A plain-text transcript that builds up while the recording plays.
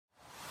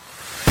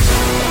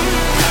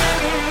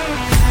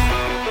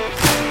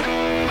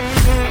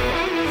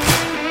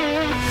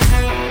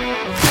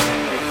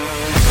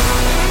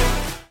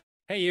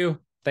Hey, you.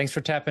 Thanks for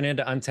tapping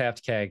into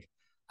Untapped Keg.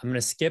 I'm going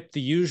to skip the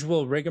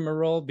usual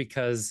rigmarole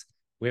because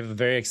we have a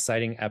very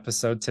exciting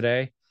episode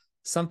today.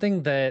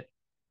 Something that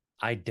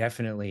I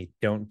definitely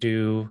don't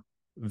do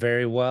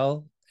very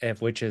well,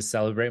 which is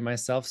celebrate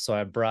myself. So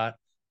I brought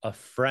a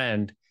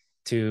friend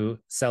to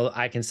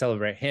I can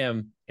celebrate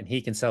him and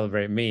he can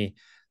celebrate me.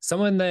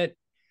 Someone that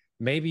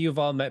maybe you've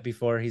all met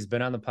before. He's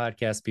been on the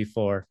podcast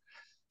before,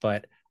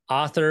 but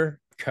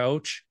author,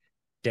 coach,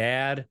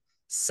 dad,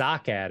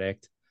 sock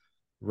addict,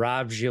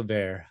 Robb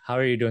Gilbert. How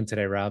are you doing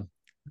today, Robb?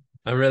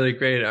 I'm really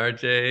great,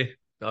 RJ.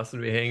 Awesome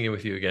to be hanging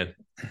with you again.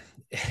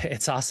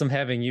 It's awesome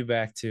having you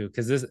back too,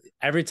 because this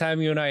every time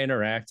you and I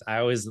interact, I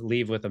always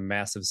leave with a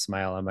massive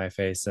smile on my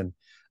face, and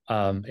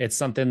it's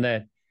something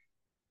that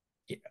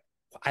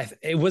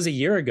it was a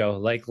year ago,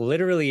 like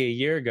literally a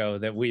year ago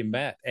that we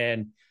met.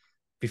 And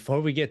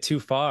before we get too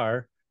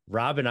far,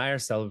 Robb and I are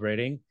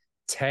celebrating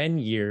 10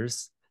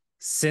 years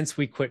since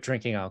we quit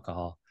drinking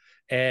alcohol,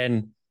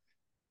 and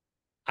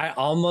I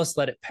almost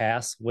let it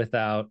pass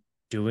without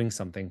doing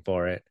something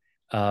for it,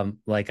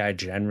 like I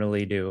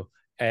generally do.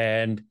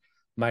 And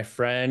my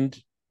friend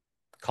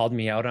called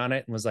me out on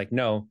it and was like,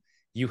 "No,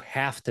 you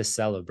have to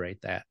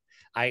celebrate that.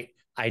 I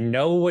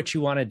know what you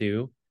want to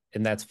do,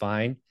 and that's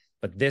fine,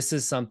 but this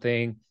is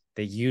something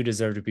that you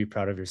deserve to be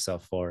proud of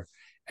yourself for."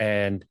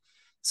 And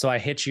so I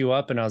hit you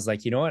up and I was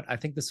like, "You know what? I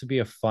think this would be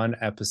a fun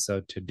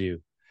episode to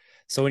do."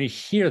 So when you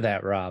hear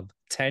that, Robb,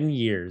 10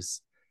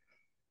 years,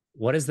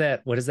 what does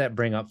that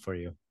bring up for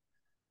you?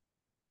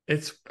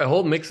 It's a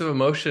whole mix of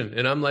emotion.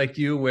 And I'm like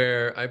you,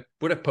 where I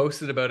would have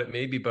posted about it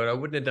maybe, but I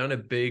wouldn't have done a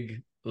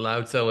big,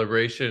 loud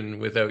celebration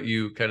without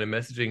you kind of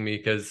messaging me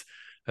because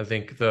I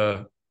think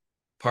the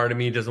part of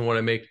me doesn't want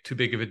to make too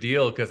big of a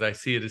deal because I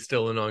see it as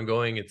still an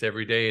ongoing. It's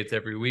every day, it's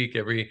every week,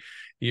 every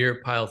year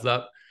it piles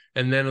up.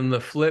 And then on the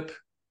flip,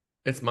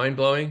 it's mind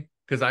blowing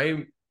because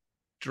I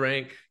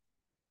drank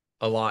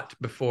a lot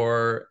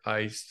before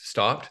I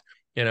stopped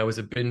and I was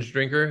a binge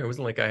drinker. It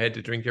wasn't like I had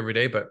to drink every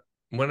day, but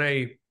when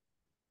I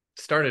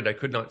started, I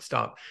could not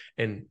stop.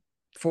 And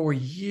for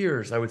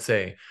years, I would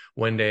say,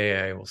 one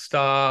day I will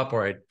stop,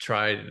 or I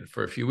tried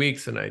for a few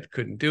weeks and I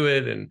couldn't do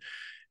it. And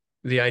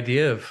the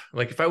idea of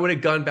like, if I would have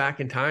gone back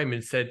in time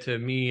and said to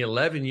me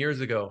 11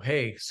 years ago,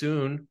 hey,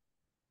 soon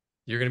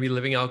you're going to be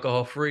living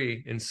alcohol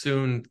free and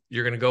soon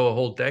you're going to go a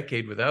whole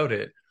decade without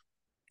it,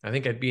 I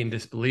think I'd be in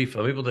disbelief.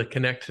 I'm able to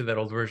connect to that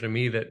old version of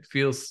me that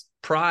feels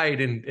pride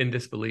in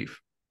disbelief.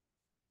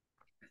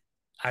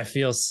 I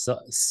feel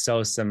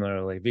so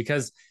similarly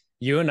because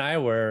you and I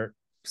were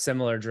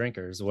similar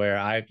drinkers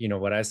where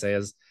what I say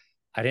is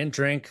I didn't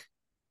drink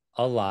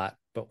a lot,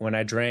 but when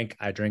I drank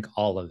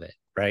all of it,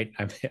 right?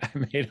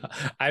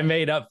 I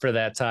made up for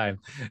that time.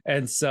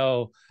 And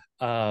so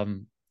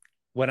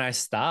when I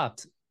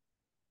stopped,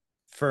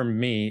 for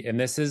me, and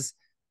this is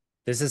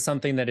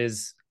something that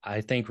is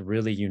I think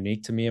really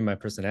unique to me and my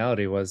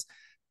personality, was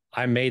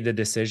I made the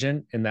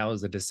decision and that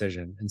was the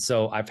decision. And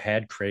so I've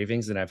had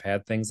cravings and I've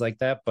had things like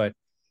that, but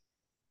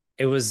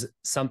it was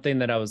something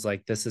that I was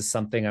like, this is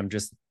something I'm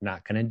just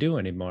not going to do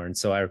anymore. And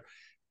so I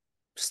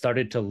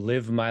started to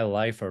live my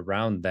life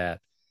around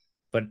that.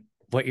 But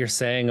what you're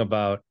saying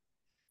about,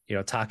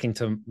 talking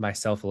to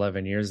myself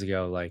 11 years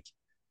ago, like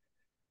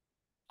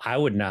I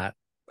would not,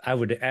 I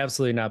would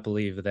absolutely not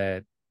believe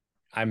that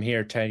I'm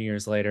here 10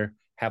 years later,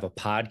 have a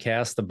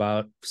podcast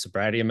about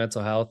sobriety and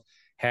mental health,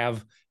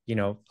 have,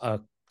 a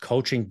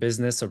coaching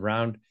business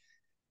around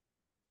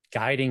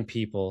guiding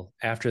people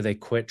after they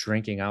quit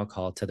drinking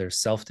alcohol to their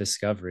self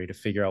discovery to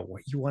figure out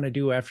what you want to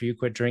do after you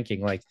quit drinking.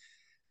 Like,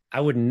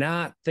 I would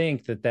not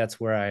think that that's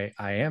where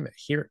I am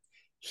here.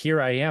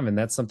 I am. And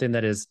that's something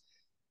that it's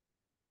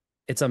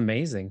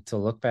amazing to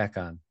look back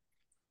on.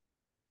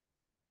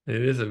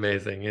 It is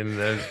amazing,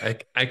 and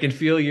I can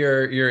feel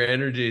your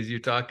energy as you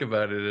talk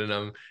about it, and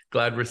I'm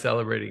glad we're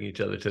celebrating each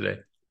other today.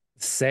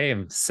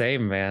 Same,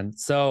 man.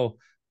 So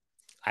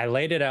I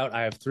laid it out.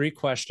 I have three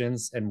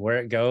questions, and where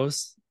it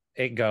goes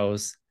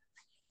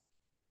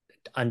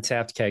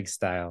untapped keg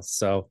style.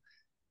 So,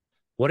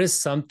 what is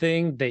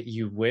something that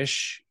you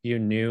wish you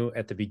knew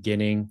at the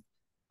beginning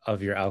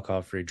of your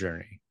alcohol free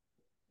journey?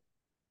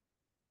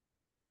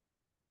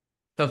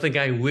 Something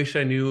I wish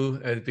I knew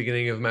at the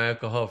beginning of my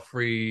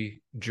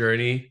alcohol-free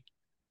journey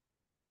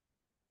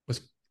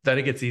was that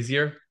it gets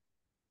easier.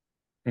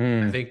 I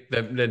Mm, think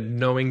that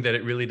knowing that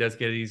it really does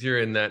get easier,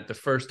 and that the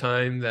first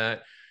time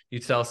that you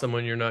tell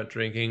someone you're not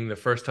drinking, the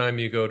first time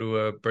you go to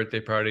a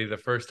birthday party, the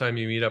first time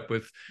you meet up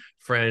with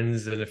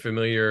friends in a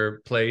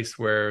familiar place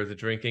where the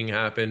drinking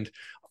happened,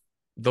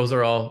 those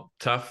are all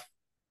tough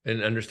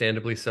and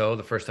understandably so.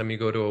 The first time you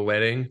go to a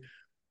wedding,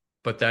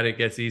 but that it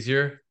gets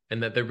easier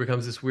and that there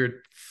becomes this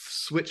weird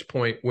switch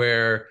point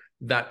where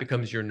that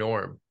becomes your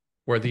norm,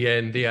 where the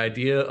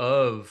idea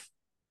of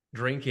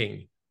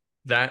drinking,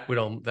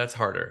 that's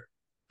harder.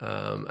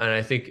 And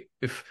I think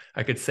if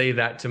I could say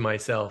that to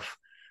myself,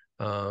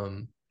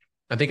 um,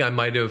 I think I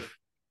might have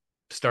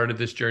started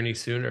this journey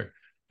sooner.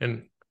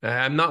 And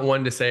I'm not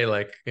one to say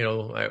like,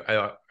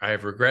 I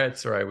have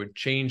regrets or I would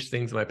change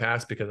things in my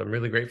past because I'm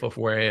really grateful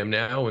for where I am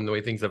now and the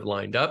way things have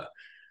lined up.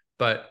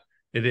 But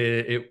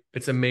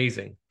it's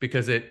amazing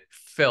because it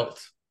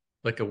felt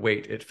like a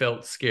weight. It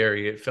felt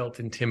scary. It felt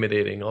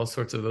intimidating, all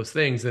sorts of those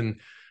things.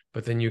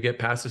 But then you get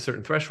past a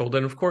certain threshold.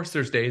 And of course,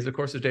 there's days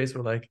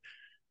where like,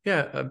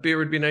 yeah, a beer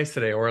would be nice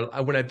today. Or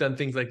when I've done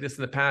things like this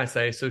in the past,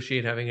 I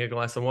associate having a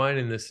glass of wine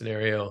in this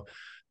scenario.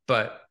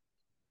 But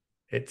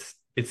it's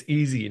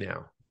easy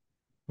now,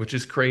 which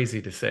is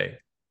crazy to say.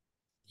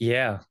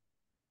 Yeah.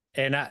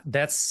 And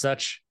that's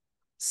such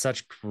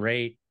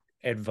great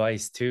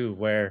advice too,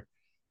 where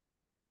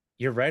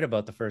you're right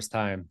about the first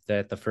time,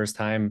 that the first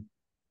time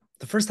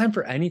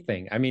for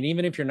anything. I mean,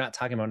 even if you're not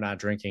talking about not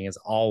drinking, it's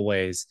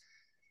always,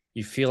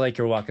 you feel like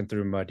you're walking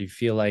through mud. You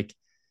feel like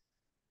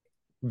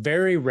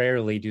very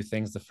rarely do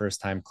things the first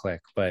time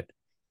click, but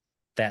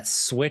that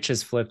switch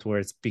is flipped where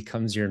it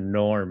becomes your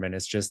norm, and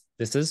it's just,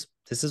 this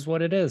is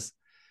what it is.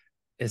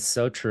 It's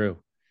so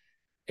true.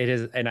 It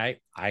is. And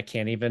I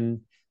can't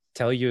even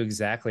tell you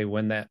exactly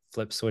when that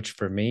flip switch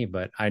for me,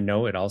 but I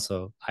know I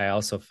also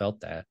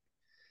felt that.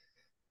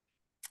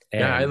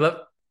 Yeah, I And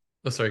love.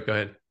 Oh, sorry. Go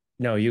ahead.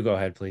 no, you go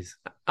ahead, please.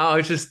 Oh,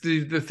 it's just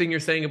the thing you're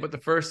saying about the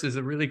first is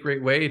a really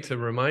great way to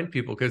remind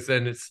people because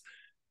then it's,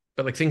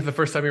 but like think of the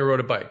first time you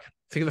rode a bike.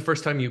 Think of the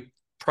first time you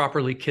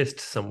properly kissed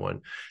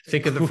someone.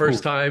 Think of the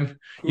first Ooh, time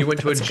you ooh, went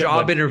to a that's a good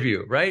job one.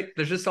 interview, right?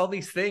 There's just all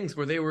these things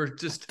where they were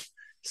just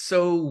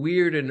so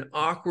weird and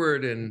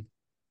awkward. And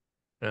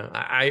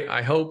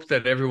I hope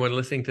that everyone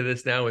listening to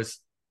this now is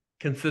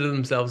consider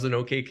themselves an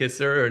okay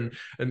kisser and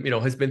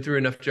has been through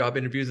enough job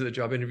interviews that the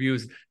job interview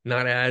is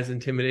not as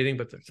intimidating,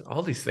 but there's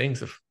all these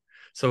things of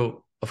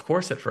so of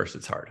course at first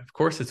it's hard. Of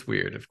course it's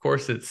weird. Of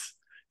course it's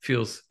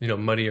feels,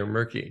 muddy or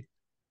murky.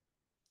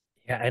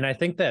 Yeah, and I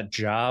think that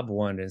job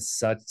one is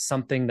such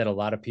something that a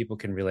lot of people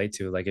can relate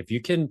to. Like if you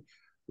can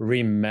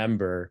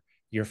remember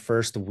your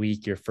first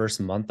week, your first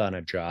month on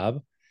a job,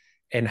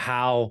 and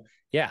how,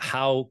 yeah,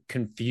 how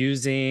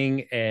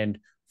confusing and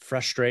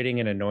frustrating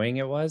and annoying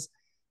it was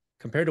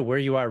compared to where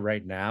you are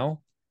right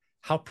now.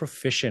 How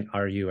proficient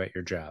are you at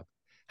your job?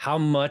 How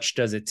much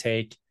does it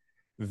take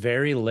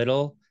very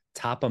little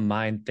top of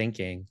mind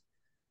thinking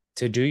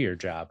to do your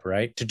job,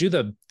 right? To do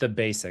the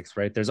basics,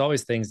 right? There's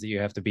always things that you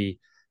have to be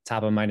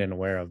top of mind and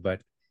aware of,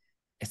 but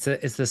it's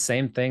the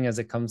same thing as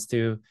it comes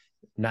to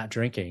not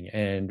drinking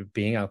and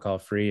being alcohol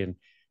free and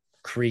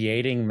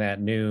creating that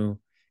new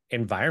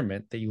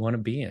environment that you want to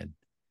be in.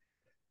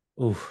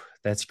 Ooh,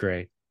 that's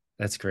great.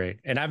 That's great.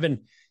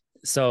 And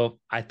so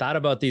I thought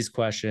about these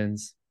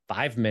questions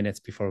 5 minutes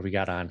before we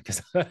got on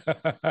because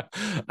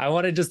I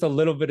wanted just a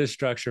little bit of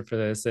structure for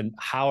this and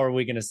how are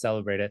we going to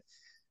celebrate it?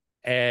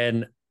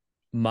 And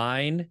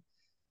mine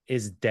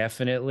is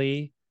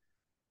definitely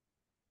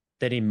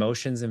that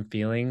emotions and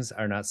feelings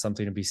are not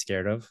something to be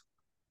scared of,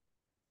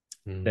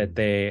 that Mm.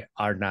 they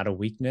are not a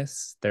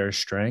weakness, they're a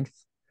strength.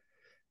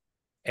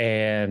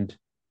 And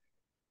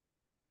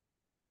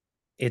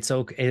it's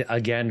okay.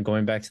 Again,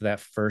 going back to that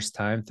first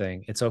time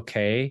thing, it's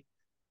okay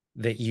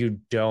that you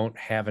don't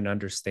have an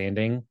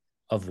understanding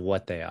of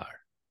what they are,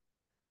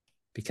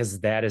 because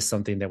that is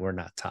something that we're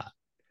not taught.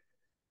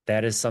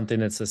 That is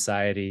something that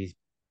society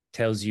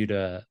tells you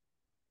to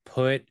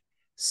put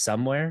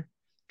somewhere,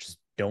 just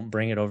don't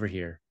bring it over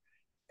here.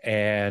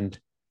 And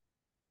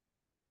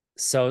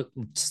so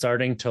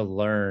starting to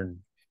learn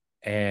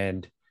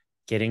and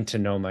getting to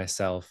know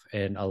myself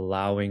and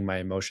allowing my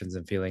emotions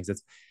and feelings,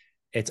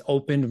 it's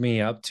opened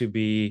me up to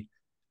be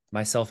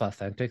myself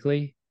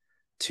authentically,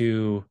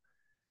 to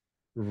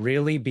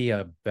really be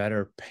a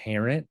better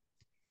parent,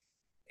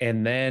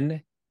 and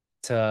then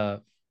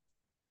to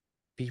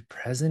be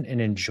present and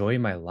enjoy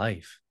my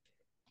life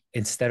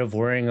instead of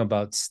worrying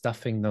about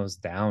stuffing those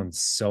down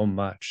so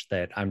much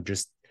that I'm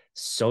just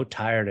so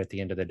tired at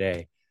the end of the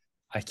day.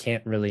 I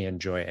can't really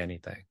enjoy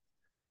anything.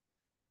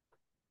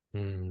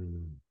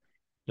 Mm.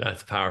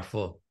 That's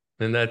powerful.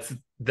 And that's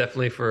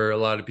definitely for a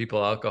lot of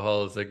people,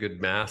 alcohol is a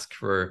good mask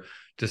for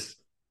just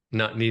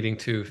not needing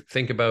to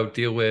think about,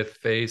 deal with,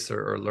 face,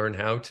 or learn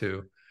how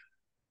to.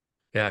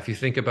 Yeah, if you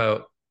think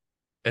about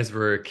as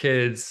we're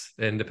kids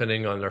and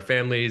depending on our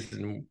families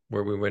and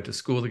where we went to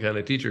school, the kind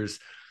of teachers,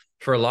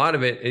 for a lot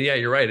of it, yeah,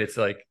 you're right. It's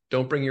like,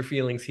 don't bring your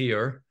feelings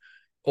here,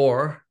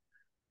 or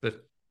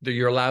that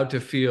you're allowed to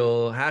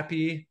feel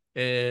happy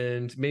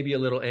and maybe a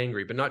little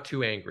angry, but not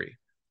too angry.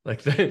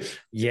 Like, and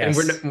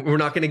Yes. we're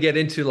not going to get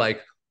into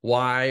like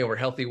why or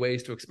healthy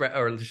ways to express,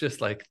 or it's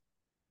just like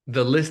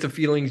the list of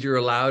feelings you're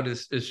allowed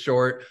is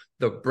short.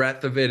 The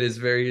breadth of it is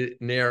very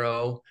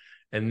narrow,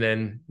 and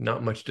then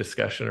not much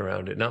discussion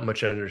around it, not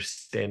much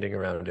understanding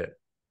around it.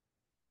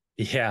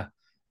 Yeah.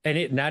 And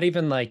it not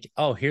even like,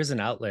 oh, here's an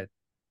outlet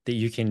that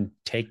you can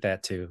take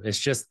that to. It's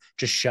just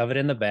shove it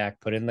in the back,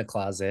 put it in the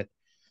closet,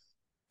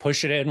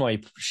 push it in while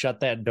you shut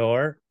that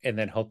door, and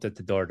then hope that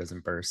the door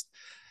doesn't burst.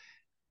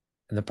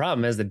 And the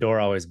problem is the door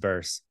always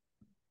bursts.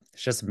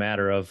 It's just a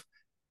matter of,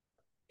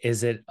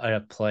 is it a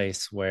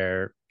place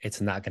where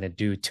it's not going to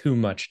do too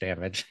much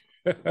damage?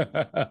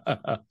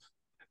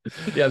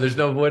 Yeah, there's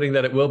no avoiding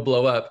that it will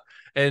blow up.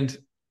 And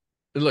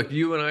look,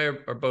 you and I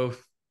are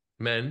both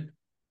men,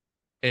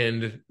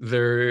 and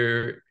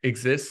there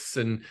exists,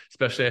 and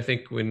especially I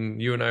think when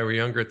you and I were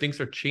younger, things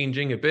are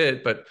changing a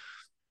bit, but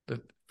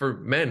for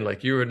men,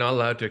 like, you are not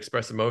allowed to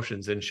express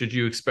emotions, and should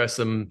you express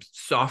some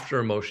softer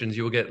emotions,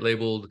 you will get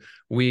labeled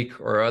weak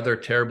or other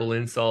terrible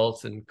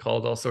insults and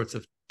called all sorts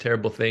of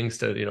terrible things.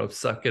 To,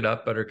 suck it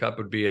up, buttercup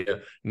would be a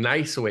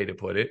nice way to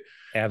put it.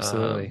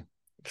 Absolutely. um,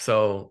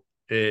 so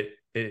it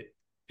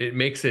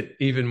makes it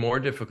even more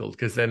difficult,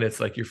 because then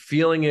it's like you're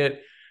feeling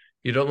it,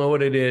 you don't know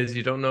what it is,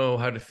 you don't know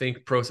how to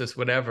think, process,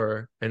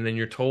 whatever, and then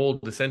you're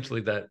told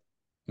essentially that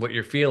what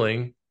you're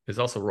feeling is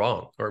also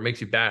wrong, or it makes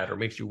you bad, or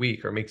makes you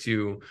weak, or makes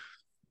you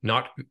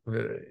not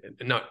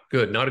not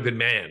good, not a good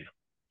man.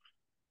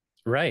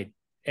 Right.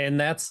 And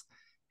that's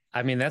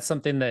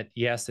something that,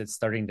 yes, it's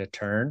starting to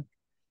turn,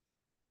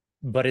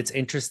 but it's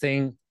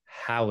interesting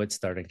how it's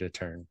starting to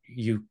turn.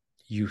 You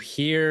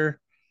hear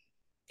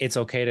it's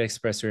okay to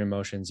express your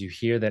emotions. You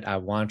hear that I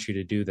want you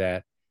to do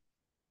that.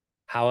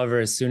 However,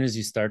 as soon as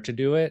you start to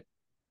do it,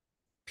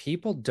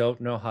 people don't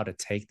know how to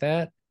take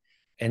that.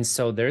 And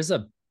so there is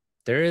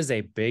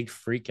a big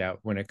freak out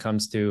when it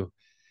comes to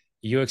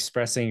you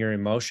expressing your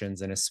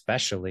emotions, and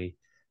especially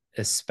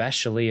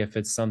if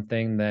it's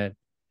something that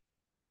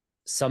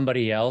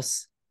somebody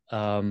else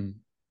um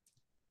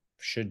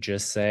should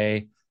just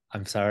say,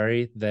 I'm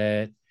sorry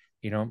that,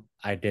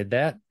 I did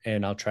that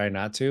and I'll try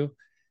not to.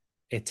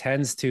 It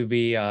tends to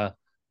be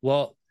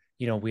well,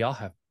 we all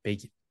have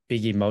big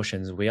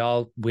emotions. We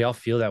all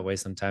feel that way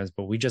sometimes,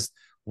 but we just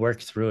work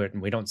through it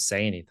and we don't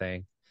say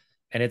anything.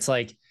 And it's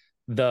like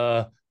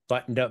the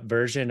buttoned up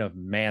version of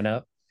man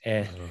up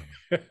and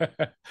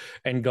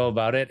and go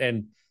about it.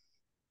 And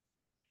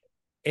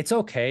it's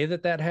okay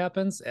that that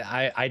happens.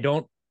 I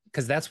don't,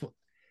 because that's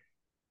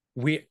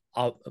we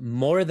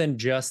more than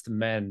just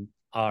men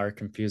are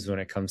confused when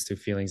it comes to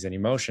feelings and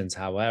emotions.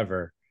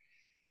 However,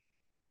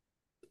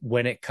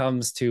 when it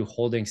comes to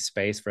holding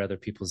space for other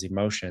people's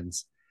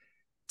emotions,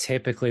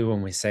 typically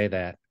when we say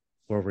that,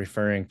 we're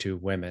referring to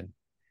women,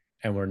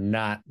 and we're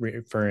not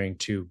referring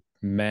to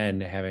men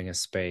having a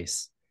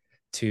space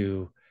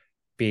to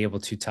be able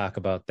to talk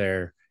about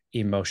their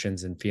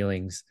emotions and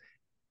feelings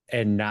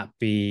and not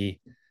be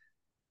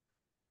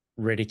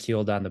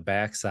ridiculed on the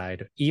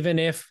backside. Even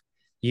if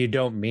you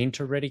don't mean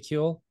to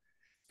ridicule,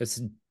 it's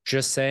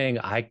just saying,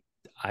 I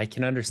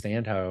can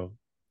understand how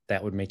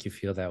that would make you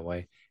feel that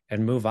way,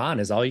 and move on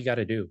is all you got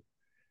to do.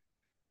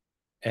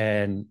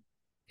 And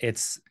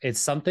it's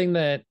something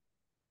that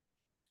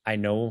I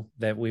know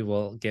that we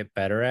will get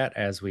better at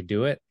as we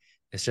do it.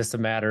 It's just a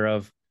matter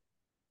of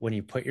when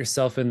you put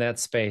yourself in that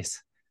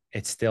space,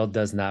 it still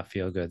does not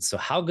feel good. So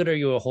how good are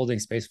you at holding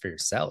space for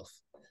yourself?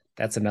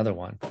 That's another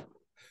one.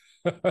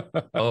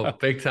 Oh,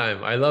 big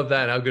time. I love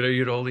that. How good are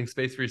you at holding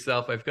space for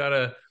yourself? I've got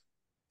a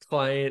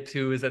client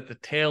who is at the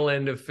tail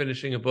end of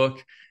finishing a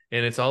book,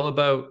 and it's all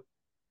about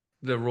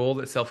the role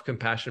that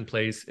self-compassion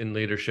plays in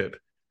leadership.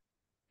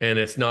 And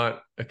it's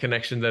not a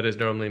connection that is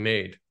normally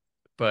made,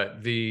 but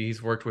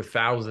he's worked with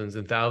thousands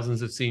and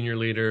thousands of senior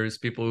leaders,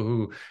 people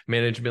who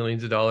manage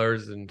millions of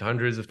dollars and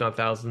hundreds, if not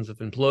thousands, of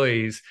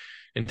employees.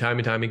 And time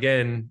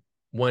again,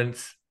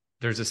 once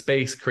there's a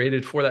space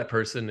created for that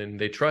person and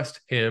they trust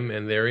him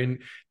and they're in,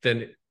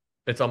 then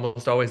it's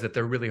almost always that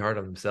they're really hard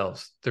on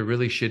themselves. They're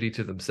really shitty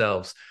to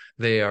themselves.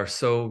 They are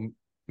so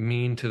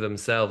mean to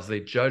themselves.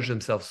 They judge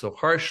themselves so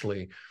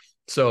harshly.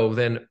 So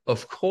then,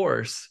 of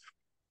course,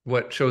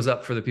 what shows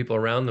up for the people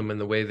around them and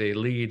the way they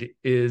lead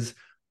is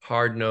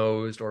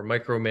hard-nosed or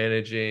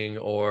micromanaging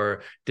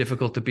or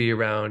difficult to be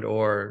around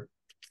or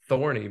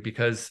thorny,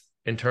 because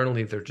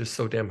internally they're just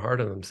so damn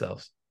hard on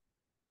themselves.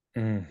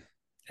 Mm.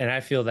 And I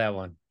feel that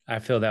one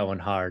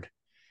hard.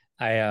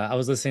 I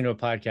was listening to a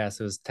podcast.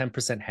 It was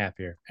 10%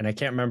 happier, and I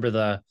can't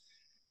remember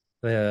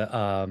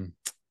the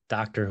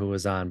doctor who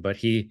was on, but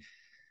he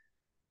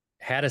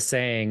had a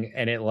saying,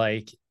 and it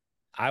like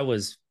I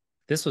was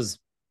this was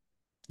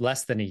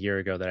less than a year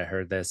ago that I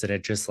heard this, and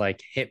it just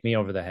like hit me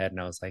over the head,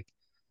 and I was like,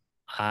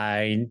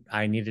 I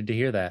needed to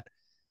hear that.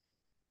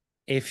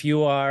 If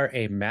you are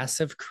a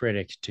massive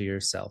critic to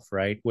yourself,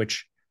 right,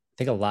 which I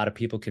think a lot of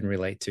people can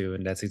relate to,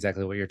 and that's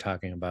exactly what you're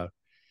talking about,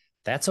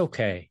 that's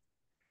okay.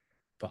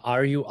 But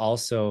are you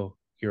also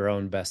your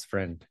own best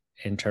friend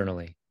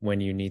internally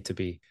when you need to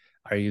be?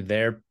 Are you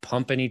there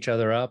pumping each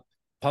other up,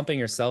 pumping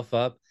yourself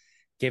up,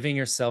 giving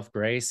yourself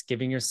grace,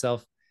 giving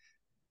yourself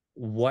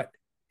what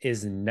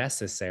is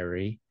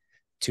necessary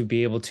to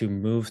be able to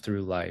move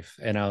through life?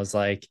 And I was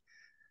like,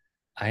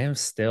 I am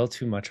still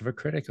too much of a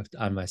critic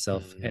on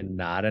myself Mm. and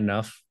not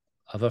enough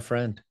of a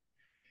friend.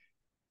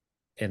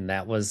 And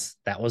that was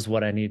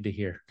what I needed to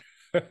hear.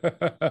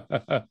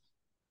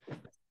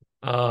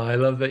 Oh, I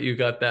love that you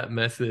got that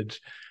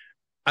message.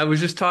 I was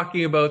just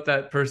talking about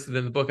that person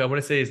in the book. I want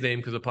to say his name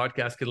because the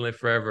podcast can live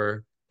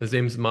forever. His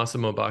name's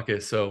Massimo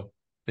Bacchus. So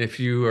if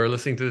you are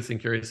listening to this and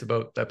curious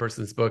about that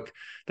person's book,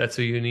 that's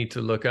who you need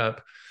to look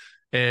up.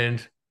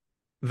 And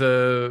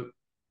the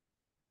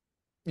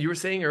you were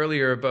saying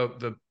earlier about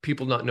the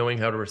people not knowing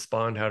how to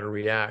respond, how to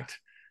react.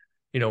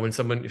 When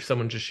if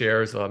someone just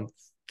shares, I'm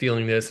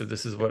feeling this, or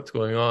this is what's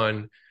going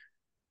on.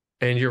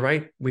 And you're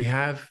right, we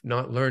have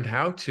not learned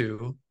how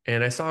to.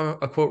 And I saw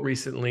a quote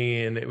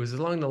recently, and it was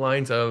along the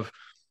lines of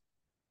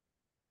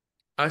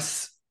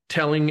us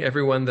telling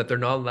everyone that they're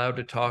not allowed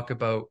to talk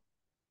about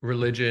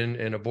religion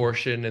and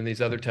abortion and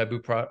these other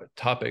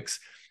topics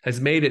has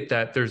made it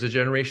that there's a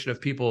generation of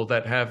people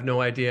that have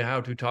no idea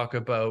how to talk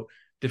about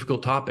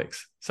difficult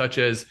topics, such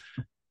as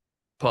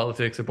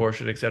politics,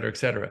 abortion, et cetera, et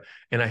cetera.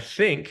 And I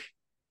think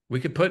we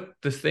could put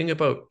this thing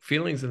about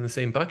feelings in the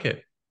same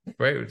bucket,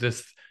 right?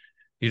 Just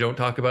you don't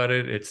talk about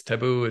it. It's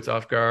taboo. It's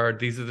off guard.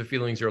 These are the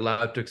feelings you're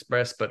allowed to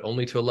express, but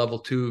only to a level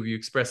 2. If you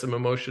express some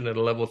emotion at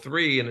a level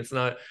 3 and it's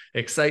not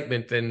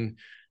excitement, then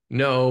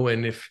no.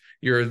 And if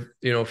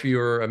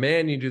you're a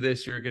man, you do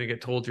this, you're going to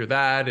get told you're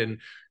that. And,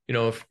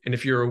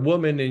 if you're a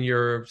woman and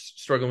you're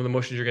struggling with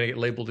emotions, you're going to get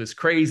labeled as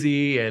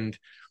crazy. And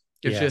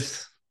it's just,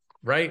 Yes.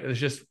 right. It's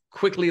just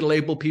quickly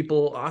label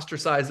people,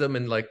 ostracize them.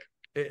 And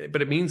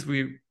but it means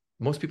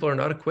most people are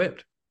not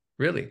equipped,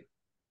 really.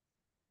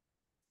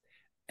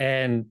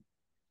 And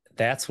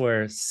that's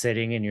where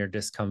sitting in your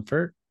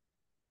discomfort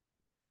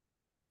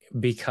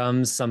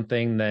becomes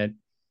something that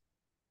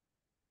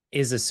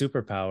is a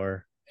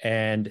superpower.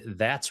 And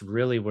that's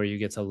really where you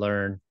get to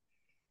learn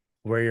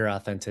where your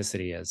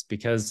authenticity is.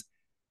 Because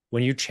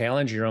when you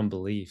challenge your own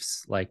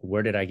beliefs, like,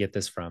 where did I get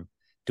this from?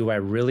 Do I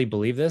really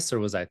believe this, or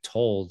was I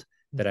told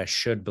that I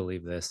should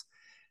believe this?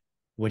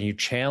 When you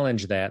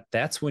challenge that,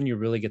 that's when you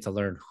really get to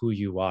learn who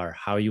you are,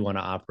 how you want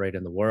to operate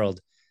in the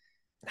world,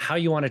 how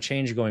you want to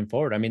change going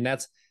forward. I mean,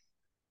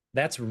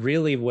 that's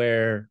really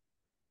where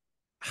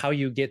how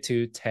you get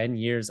to 10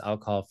 years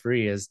alcohol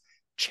free is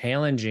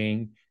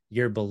challenging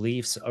your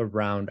beliefs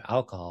around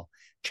alcohol,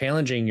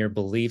 challenging your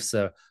beliefs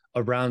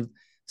around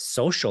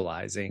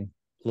socializing,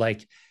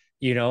 like,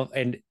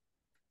 and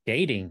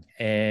dating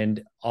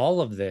and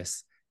all of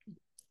this.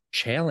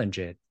 Challenge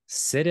it,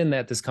 sit in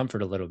that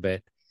discomfort a little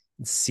bit,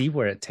 and see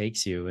where it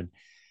takes you. And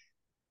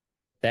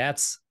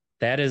that's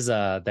that is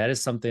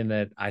something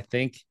that I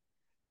think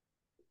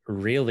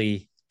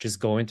really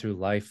just going through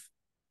life,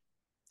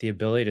 the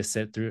ability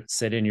to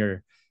sit in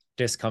your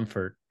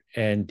discomfort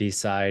and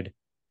decide,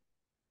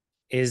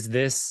 is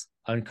this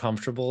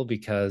uncomfortable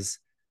because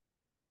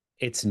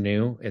it's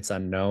new, it's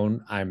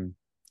unknown, I'm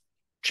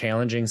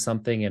challenging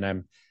something and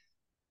I'm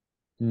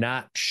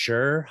not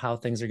sure how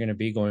things are going to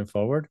be going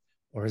forward,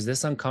 or is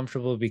this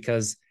uncomfortable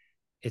because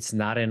it's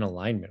not in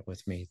alignment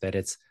with me, that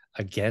it's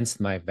against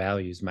my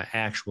values, my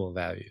actual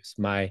values,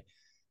 my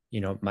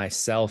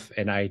myself,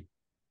 and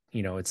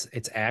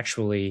it's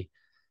actually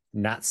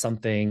not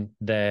something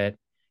that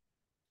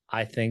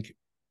I think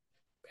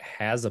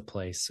has a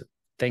place,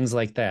 things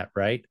like that,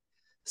 right?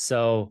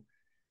 So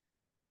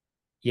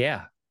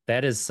yeah,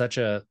 that is such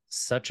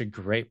a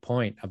great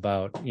point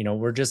about,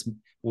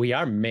 we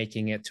are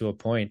making it to a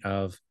point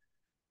of,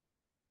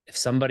 if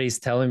somebody's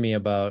telling me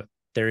about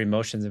their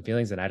emotions and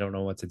feelings and I don't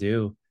know what to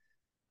do,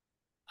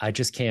 I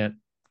just can't,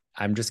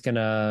 I'm just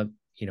gonna,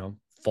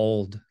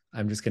 fold.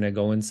 I'm just gonna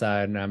go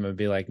inside and I'm gonna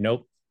be like,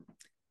 nope,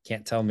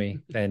 can't tell me.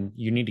 Then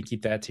you need to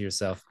keep that to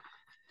yourself.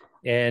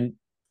 And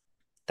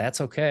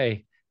that's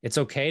okay. It's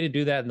okay to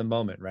do that in the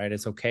moment, right?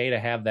 It's okay to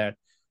have that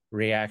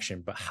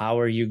reaction, but how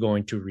are you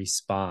going to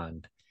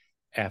respond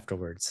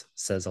afterwards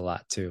says a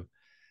lot too.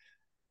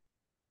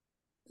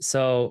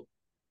 So,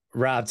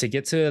 Rob, to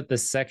get to the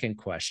second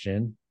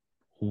question,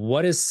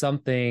 what is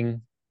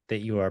something that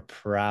you are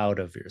proud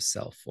of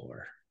yourself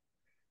for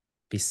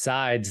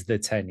besides the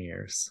 10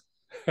 years?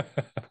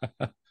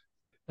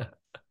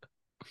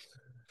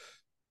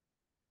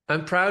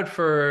 I'm proud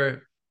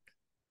for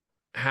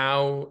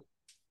how,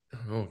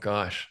 oh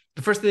gosh,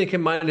 the first thing that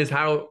came to mind is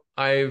how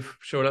I've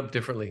shown up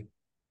differently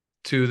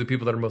to the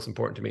people that are most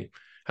important to me.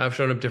 How I've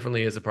shown up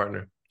differently as a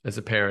partner, as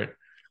a parent,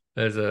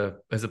 as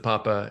a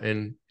papa,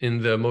 and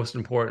in the most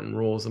important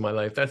roles in my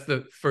life. That's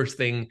the first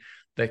thing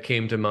that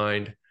came to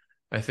mind.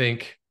 I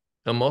think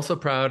I'm also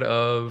proud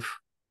of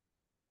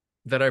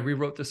that I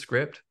rewrote the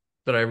script,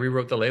 that I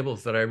rewrote the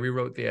labels, that I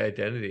rewrote the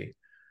identity.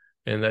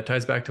 And that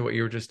ties back to what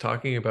you were just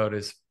talking about,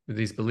 is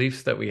these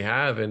beliefs that we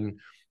have. And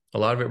a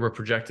lot of it were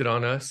projected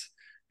on us.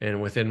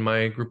 And within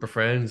my group of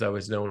friends, I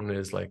was known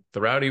as like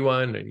the rowdy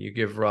one. And you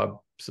give Rob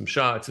some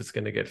shots, it's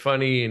going to get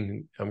funny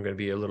and I'm going to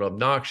be a little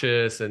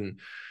obnoxious. And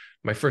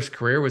my first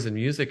career was in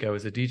music. I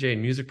was a DJ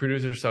and music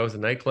producer. So I was in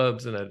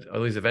nightclubs and at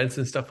all these events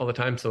and stuff all the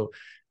time. So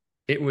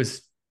it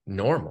was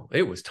normal.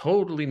 It was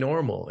totally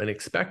normal and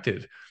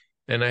expected.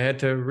 And I had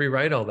to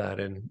rewrite all that.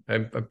 And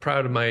I'm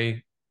proud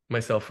of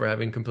myself for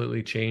having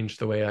completely changed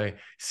the way I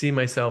see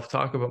myself,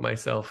 talk about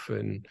myself,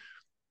 and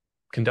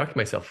conduct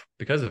myself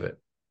because of it.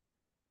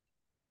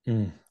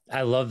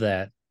 I love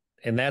that.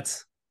 And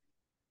that's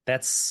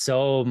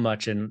so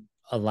much in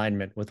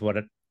alignment with what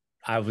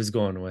I was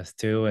going with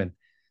too. And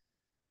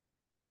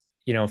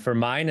for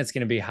mine, it's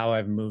going to be how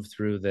I've moved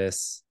through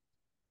this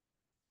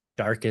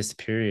darkest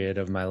period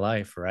of my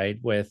life, right?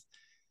 With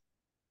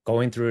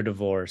going through a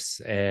divorce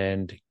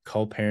and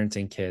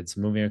co-parenting kids,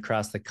 moving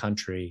across the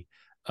country,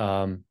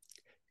 um,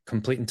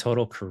 complete and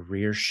total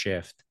career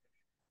shift,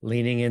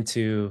 leaning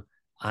into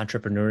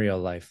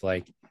entrepreneurial life,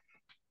 like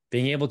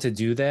being able to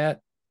do that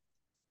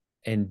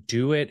and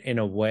do it in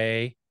a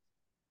way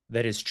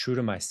that is true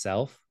to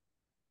myself.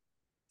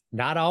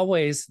 Not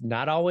always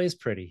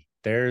pretty.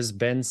 There's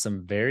been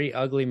some very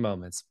ugly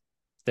moments.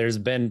 There's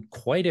been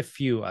quite a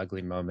few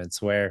ugly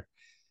moments where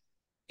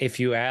if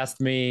you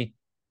asked me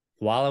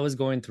while I was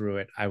going through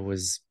it, I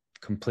was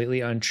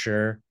completely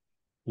unsure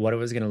what it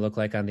was going to look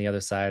like on the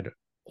other side,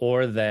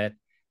 or that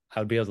I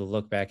would be able to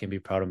look back and be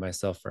proud of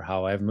myself for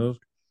how I've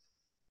moved.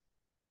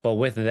 But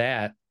with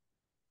that,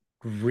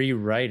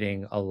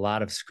 rewriting a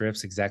lot of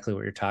scripts, exactly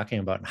what you're talking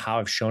about, and how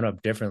I've shown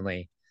up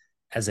differently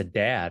as a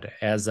dad,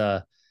 as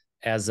a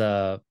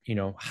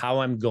how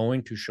I'm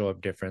going to show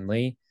up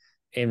differently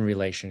in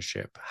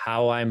relationship,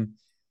 how I'm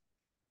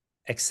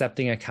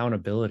accepting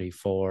accountability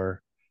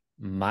for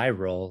my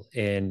role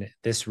in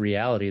this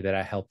reality that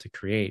I helped to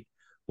create,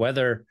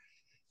 whether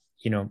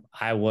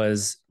I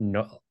was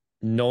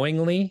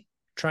knowingly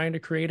trying to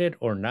create it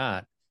or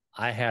not.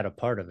 I had a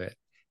part of it,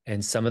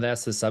 and some of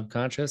that's the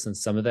subconscious, and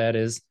some of that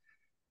is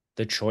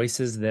the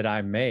choices that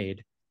I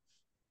made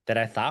that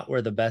I thought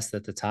were the best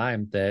at the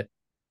time, that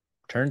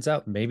turns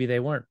out maybe they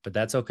weren't, but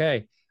that's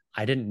okay.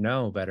 I didn't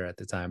know better at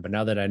the time, but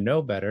now that I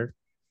know better,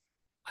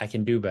 I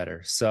can do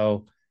better.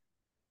 So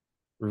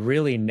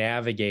really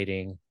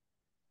navigating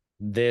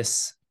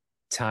this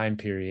time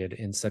period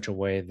in such a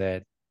way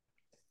that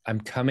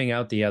I'm coming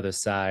out the other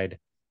side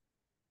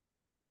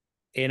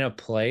in a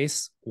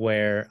place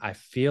where I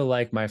feel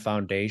like my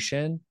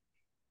foundation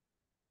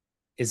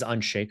is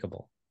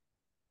unshakable.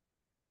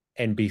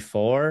 And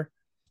before,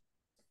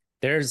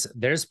 there's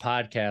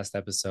podcast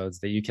episodes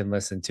that you can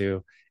listen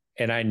to,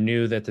 and I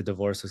knew that the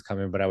divorce was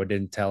coming, but I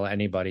didn't tell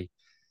anybody.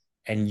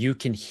 And you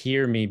can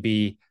hear me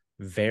be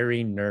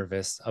very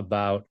nervous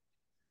about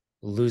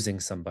losing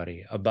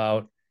somebody,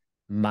 about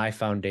my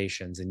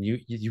foundations. And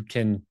you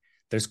can,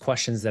 there's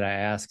questions that I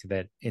ask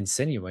that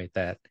insinuate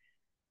that.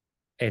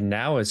 And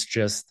now it's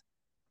just,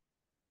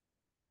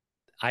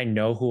 I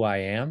know who I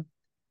am,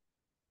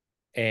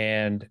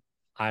 and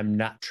I'm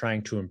not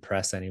trying to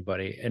impress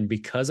anybody. And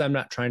because I'm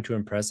not trying to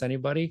impress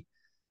anybody,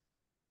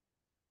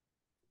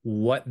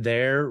 what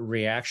their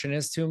reaction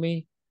is to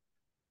me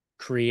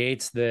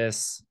creates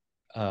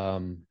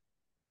um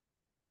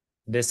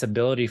this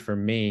ability for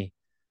me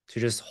to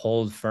just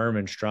hold firm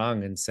and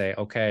strong and say,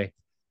 okay,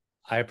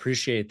 I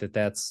appreciate that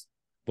that's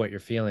what you're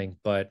feeling,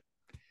 but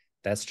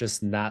that's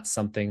just not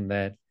something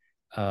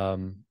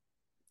um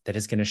that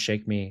is going to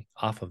shake me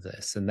off of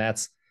this. And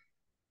that's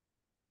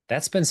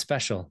been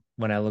special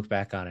when I look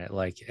back on it,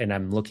 like, and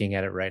I'm looking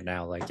at it right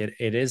now, like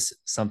it is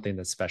something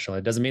that's special.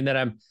 It doesn't mean that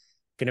I'm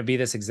going to be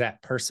this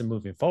exact person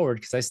moving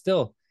forward, because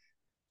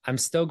I'm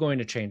still going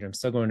to change. I'm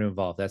still going to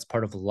evolve. That's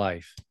part of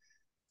life.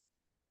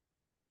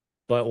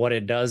 But what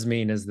it does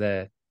mean is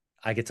that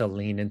I get to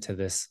lean into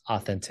this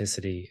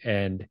authenticity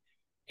and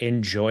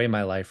enjoy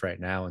my life right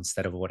now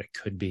instead of what it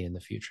could be in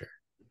the future.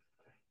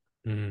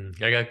 I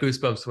got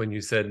goosebumps when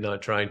you said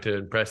not trying to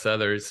impress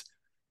others.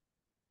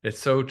 It's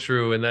so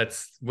true. And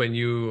that's when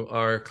you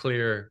are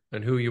clear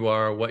on who you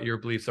are, what your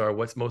beliefs are,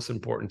 what's most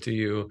important to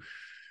you.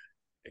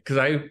 Because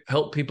I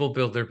help people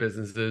build their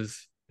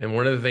businesses. And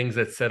one of the things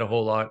that's said a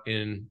whole lot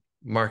in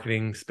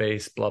marketing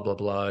space, blah, blah,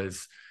 blah,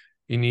 is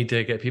you need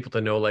to get people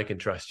to know, like, and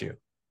trust you.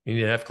 You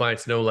need to have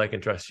clients know, like,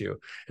 and trust you.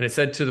 And it's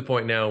said to the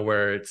point now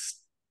where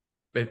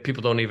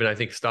people don't even, I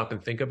think, stop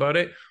and think about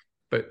it,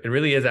 but it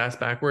really is asked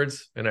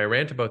backwards. And I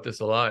rant about this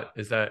a lot,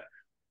 is that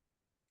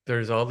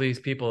there's all these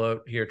people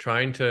out here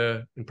trying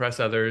to impress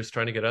others,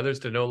 trying to get others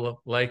to know,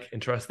 like,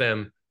 and trust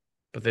them,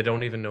 but they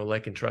don't even know,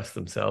 like, and trust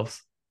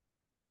themselves.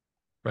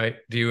 Right?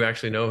 Do you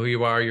actually know who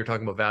you are? You're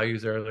talking about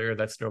values earlier.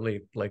 That's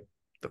normally like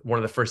one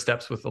of the first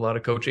steps with a lot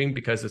of coaching,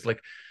 because it's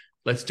like,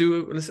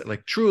 listen,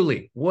 like,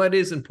 truly, what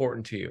is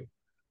important to you?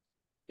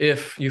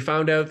 If you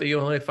found out that you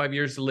only have 5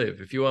 years to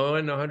live, if you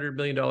won $100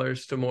 million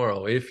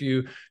tomorrow, if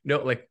you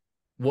know, like,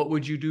 what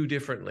would you do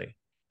differently?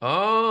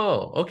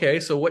 Oh, okay.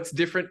 So what's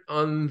different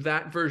on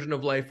that version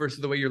of life versus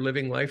the way you're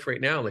living life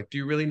right now? Like, do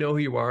you really know who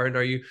you are? And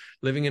are you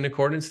living in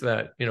accordance to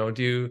that?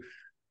 Do you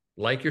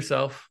like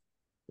yourself,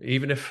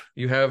 even if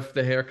you have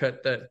the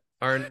haircut that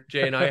aren't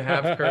Jay and I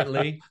have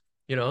currently?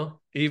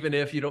 Even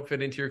if you don't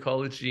fit into your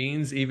college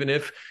jeans, even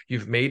if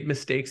you've made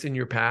mistakes in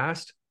your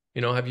past,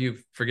 have you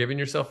forgiven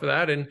yourself for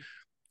that? And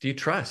do you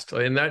trust?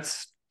 And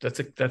that's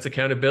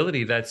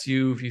accountability. That's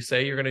you. If you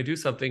say you're going to do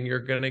something, you're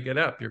going to get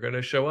up, you're going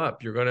to show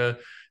up, you're going to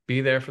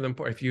be there for them.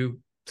 If you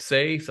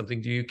say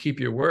something, do you keep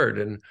your word?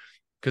 And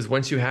because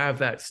once you have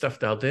that stuff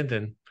dialed in,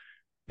 then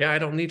yeah, I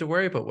don't need to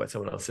worry about what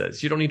someone else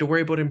says. You don't need to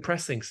worry about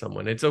impressing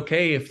someone. It's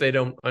okay if they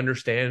don't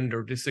understand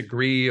or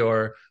disagree,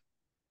 or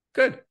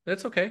good.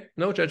 That's okay.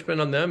 No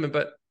judgment on them,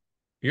 but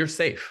you're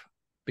safe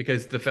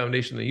because the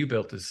foundation that you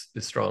built is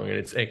strong, and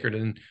it's anchored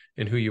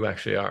in who you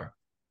actually are.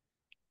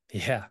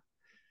 Yeah.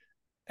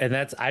 And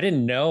I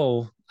didn't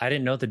know I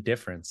didn't know the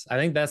difference. I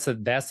think that's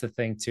the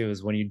thing too,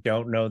 is when you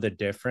don't know the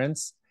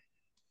difference,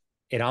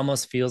 it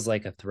almost feels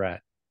like a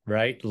threat,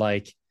 right?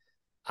 Like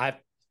I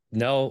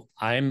no,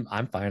 I'm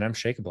fine. I'm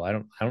shakeable. I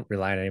don't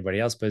rely on anybody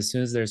else. But as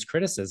soon as there's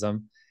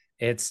criticism,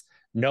 it's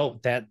no,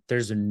 that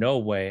there's no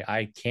way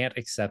I can't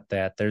accept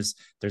that. There's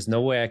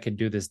no way I could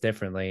do this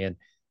differently. And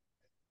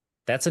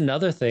that's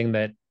another thing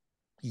that,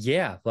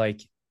 yeah,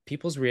 like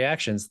people's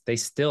reactions, they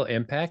still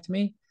impact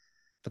me,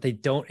 but they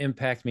don't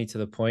impact me to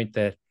the point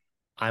that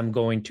I'm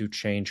going to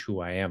change who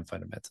I am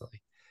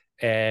fundamentally.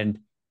 And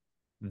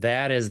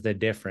that is the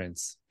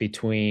difference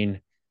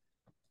between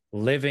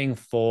living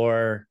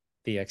for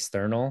the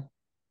external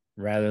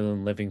rather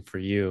than living for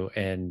you.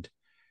 And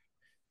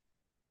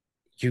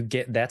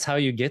that's how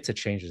you get to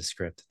change the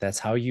script. That's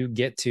how you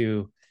get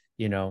to,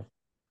 you know,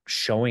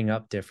 showing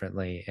up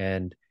differently.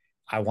 And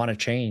I want to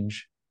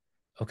change.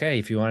 Okay,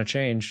 if you want to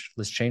change,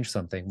 let's change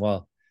something.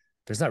 Well,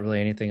 there's not really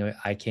anything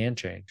I can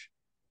change.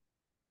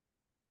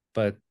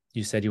 But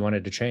you said you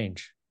wanted to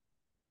change.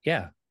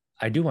 Yeah,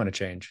 I do want to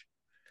change.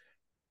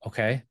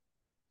 Okay,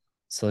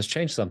 so let's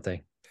change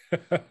something.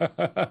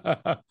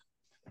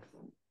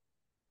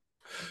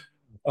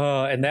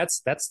 And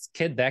that's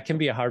kid, that can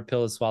be a hard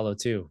pill to swallow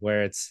too,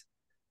 where it's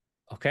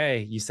okay,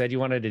 you said you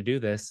wanted to do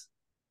this.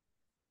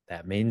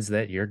 That means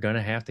that you're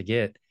gonna have to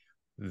get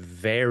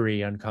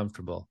very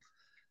uncomfortable.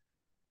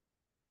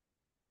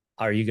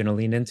 Are you gonna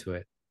lean into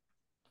it?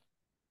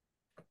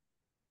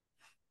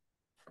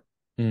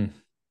 Mm.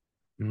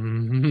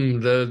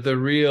 The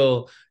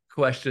real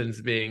questions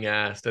being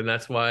asked, and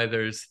that's why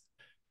there's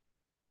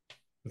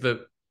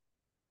the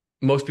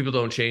most people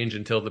don't change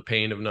until the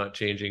pain of not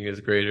changing is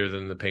greater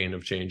than the pain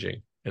of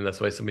changing. And that's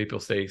why some people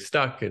stay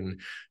stuck.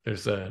 And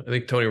there's I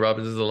think Tony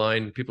Robbins is a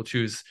line, people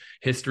choose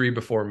history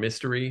before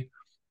mystery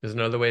is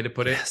another way to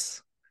put it.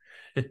 Yes.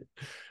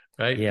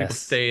 Right? People Yes.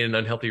 stay in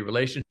unhealthy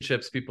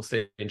relationships, people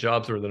stay in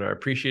jobs where they're not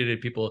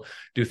appreciated, people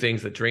do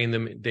things that drain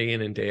them day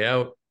in and day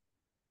out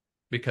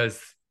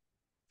because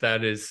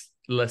that is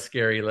less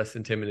scary, less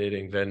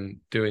intimidating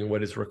than doing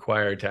what is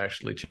required to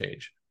actually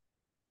change.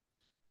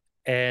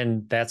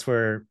 And that's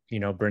where,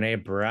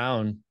 Brene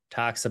Brown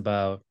talks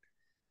about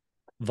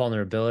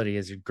vulnerability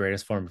is your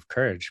greatest form of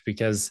courage,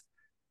 because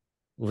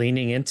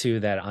leaning into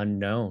that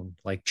unknown,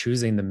 like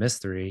choosing the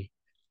mystery,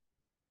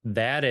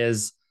 that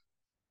is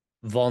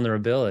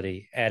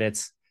vulnerability at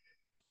its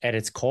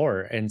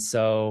core. And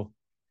so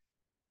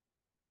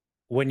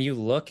when you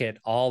look at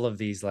all of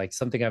these, like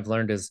something I've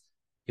learned is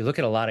you look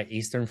at a lot of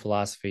Eastern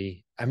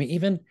philosophy. I mean,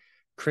 even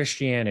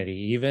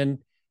Christianity, even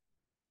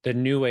the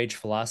New Age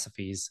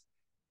philosophies,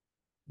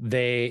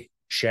 they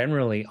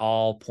generally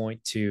all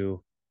point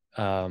to,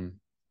 um,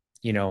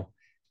 you know,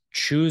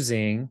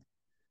 choosing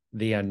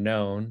the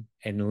unknown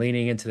and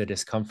leaning into the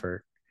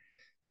discomfort,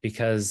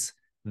 because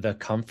the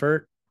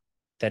comfort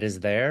that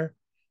is there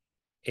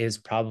is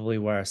probably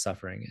where our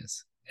suffering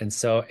is. And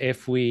so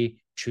if we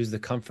choose the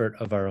comfort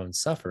of our own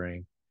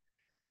suffering,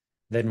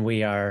 then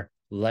we are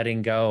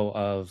letting go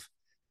of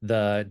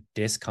the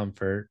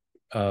discomfort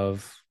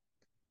of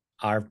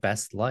our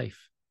best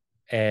life.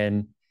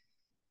 And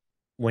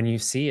when you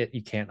see it,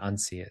 you can't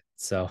unsee it.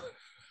 So,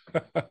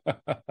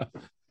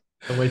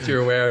 And once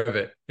you're aware of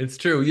it, it's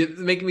true. You're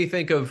making me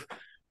think of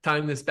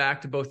tying this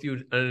back to both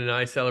you and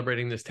I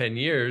celebrating this 10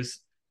 years.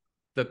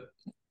 The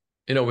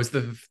was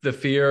the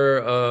fear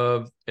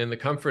of and the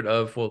comfort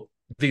of, well,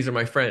 these are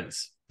my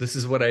friends. This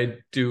is what I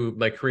do.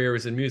 My career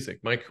is in music.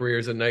 My career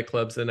is in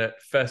nightclubs and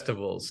at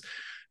festivals.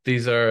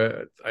 These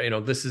are,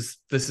 this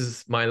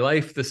is my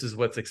life. This is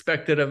what's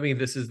expected of me.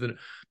 This is the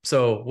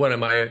so what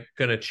am I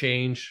going to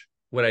change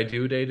what I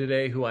do day to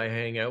day, who I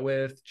hang out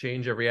with,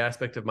 change every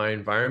aspect of my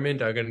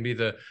environment? I'm going to be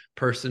the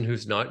person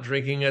who's not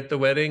drinking at the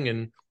wedding.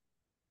 And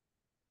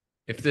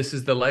if this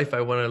is the life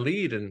I want to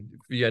lead, and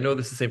yeah, I know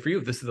this is the same for you,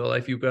 if this is the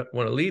life you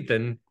want to lead,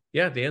 then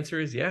yeah, the answer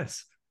is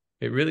yes.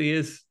 It really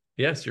is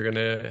yes. You're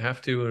going to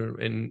have to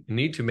and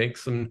need to make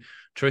some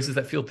choices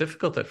that feel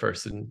difficult at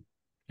first, and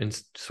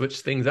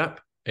switch things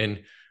up.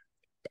 And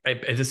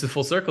this is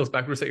full circle. It's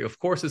backwards. Say, of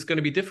course, it's going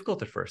to be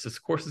difficult at first.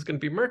 Of course, it's going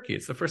to be murky.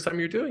 It's the first time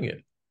you're doing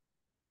it.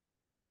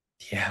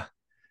 yeah.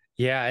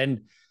 Yeah.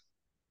 And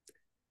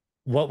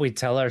what we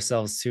tell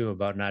ourselves too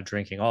about not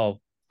drinking, oh,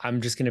 I'm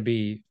going to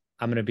be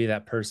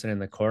that person in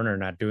the corner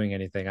not doing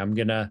anything.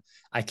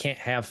 I can't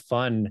have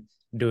fun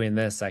doing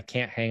this. I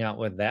can't hang out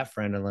with that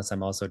friend unless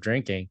I'm also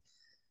drinking.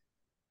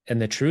 And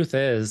the truth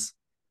is,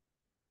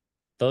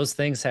 those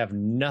things have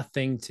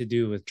nothing to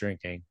do with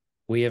drinking.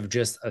 We have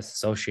just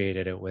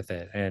associated it with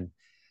it. And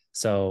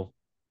so,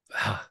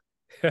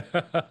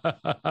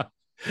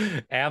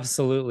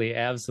 absolutely,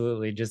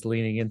 absolutely, just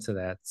leaning into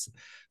that.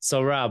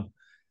 So, Rob,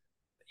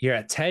 you're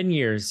at 10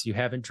 years, you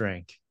haven't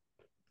drank.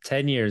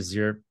 10 years,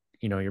 you're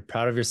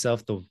proud of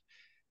yourself, the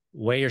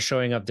way you're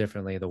showing up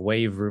differently, the way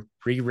you've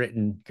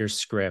rewritten your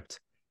script.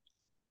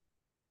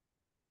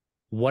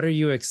 What are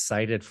you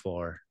excited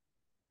for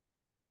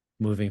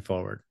moving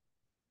forward?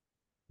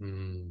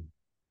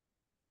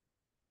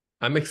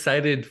 I'm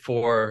excited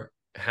for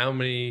how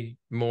many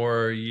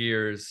more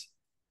years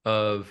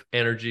of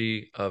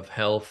energy, of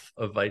health,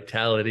 of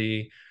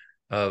vitality,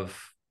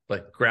 of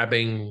like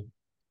grabbing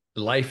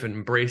life and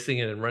embracing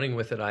it and running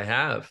with it I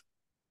have.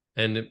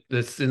 And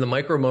it's in the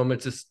micro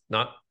moments, it's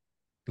not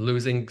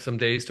losing some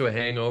days to a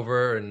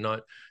hangover and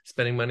not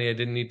spending money I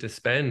didn't need to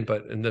spend.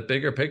 But in the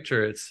bigger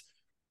picture, it's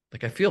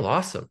like I feel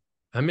awesome.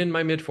 I'm in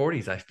my mid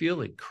 40s. I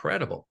feel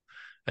incredible.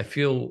 I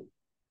feel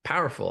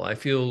powerful. I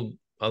feel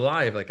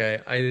alive. Like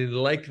I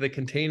like the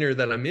container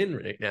that I'm in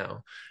right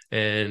now.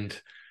 And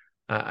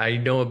I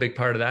know a big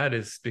part of that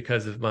is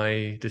because of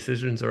my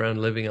decisions around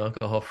living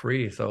alcohol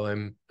free. So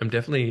I'm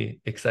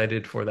definitely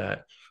excited for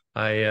that.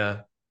 I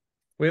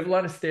We have a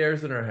lot of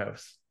stairs in our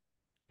house,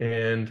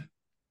 and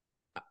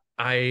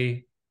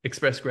I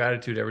express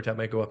gratitude every time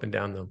I go up and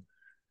down them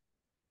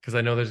because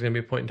I know there's going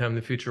to be a point in time in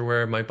the future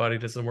where my body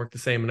doesn't work the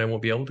same and I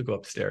won't be able to go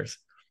upstairs.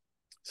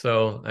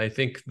 So I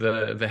think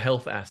the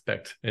health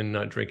aspect in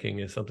not drinking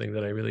is something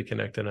that I really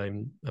connect, and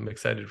I'm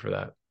excited for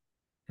that.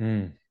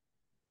 Mm,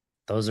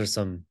 those are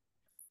some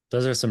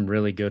those are some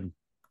really good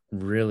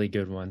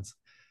ones.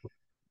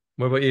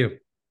 What about you?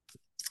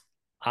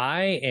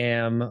 I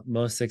am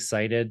most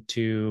excited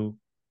to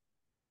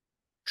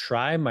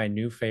try my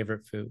new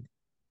favorite food.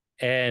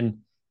 And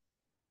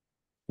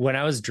when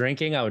I was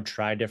drinking, I would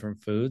try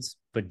different foods,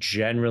 but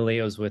generally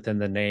it was within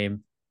the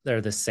name, they're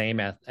the same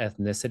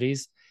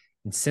ethnicities.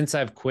 And since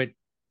I've quit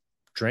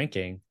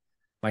drinking,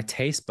 my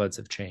taste buds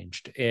have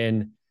changed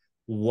in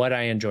what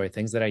I enjoy.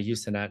 Things that I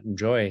used to not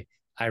enjoy,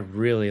 I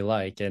really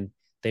like. And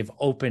they've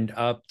opened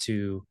up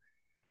to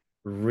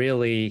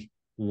really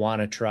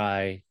want to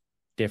try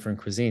different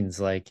cuisines,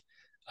 like,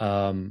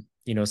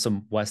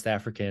 some West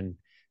African,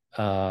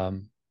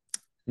 um,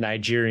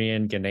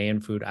 Nigerian,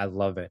 Ghanaian food. I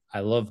love it. I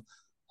love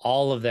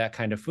all of that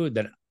kind of food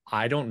that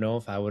I don't know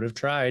if I would have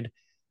tried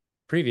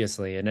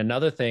previously. And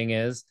another thing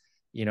is,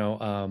 you know,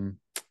 um,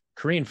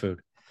 Korean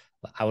food.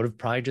 I would have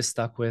probably just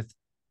stuck with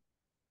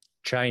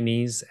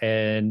Chinese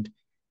and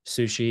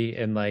sushi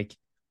and like,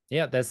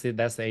 yeah, that's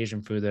the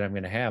Asian food that I'm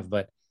gonna have.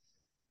 But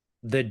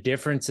the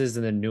differences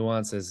and the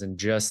nuances and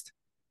just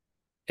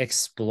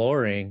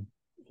exploring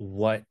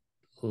what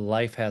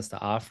life has to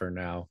offer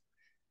now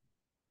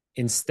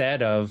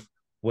instead of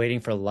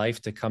waiting for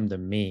life to come to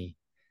me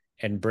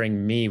and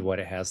bring me what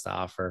it has to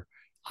offer.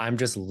 I'm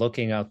just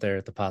looking out there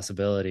at the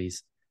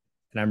possibilities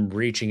and I'm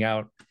reaching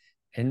out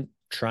and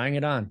trying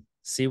it on,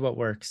 see what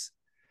works.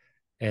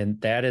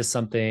 And that is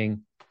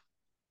something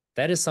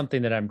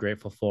that I'm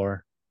grateful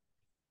for,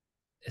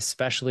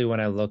 especially when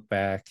I look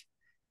back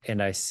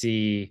and I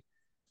see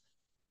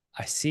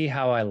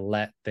how I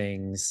let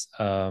things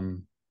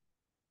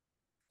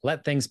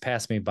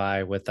pass me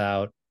by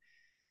without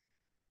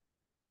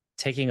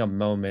taking a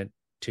moment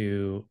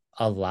to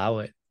allow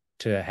it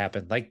to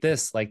happen. Like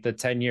this, like the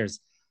 10 years.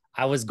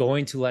 I was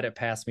going to let it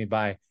pass me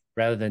by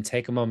rather than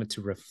take a moment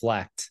to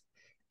reflect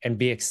and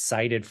be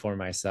excited for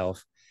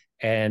myself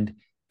and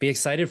be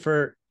excited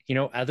for,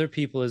 other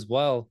people as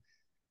well.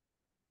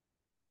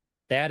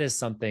 That is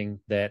something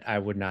that I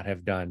would not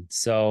have done.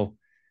 So,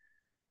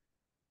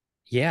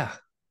 yeah,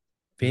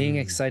 being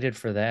Mm. excited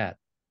for that.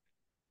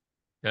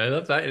 I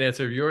love that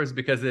answer of yours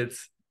because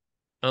it's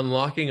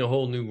unlocking a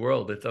whole new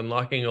world. It's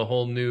unlocking a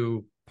whole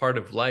new part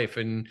of life.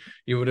 And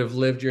you would have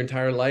lived your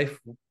entire life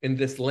in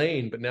this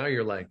lane, but now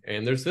you're like,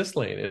 and there's this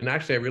lane. And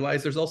actually, I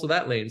realize there's also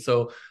that lane.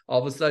 So all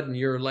of a sudden,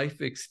 your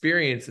life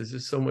experience is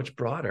just so much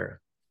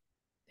broader.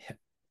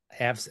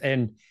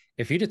 And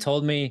if you'd have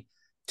told me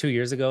 2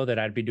 years ago that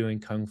I'd be doing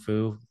kung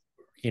fu,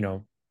 you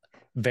know,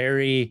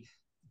 very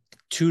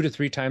 2 to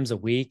 3 times a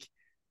week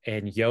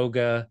and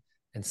yoga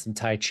and some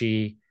tai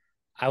chi,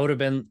 I would have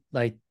been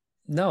like,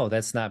 no,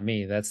 that's not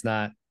me. That's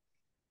not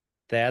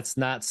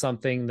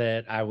something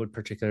that I would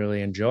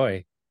particularly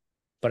enjoy.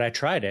 But I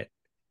tried it.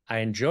 I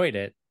enjoyed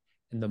it.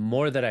 And the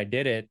more that I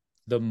did it,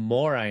 the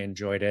more I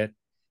enjoyed it.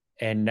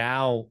 And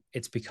now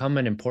it's become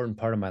an important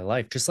part of my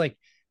life. Just like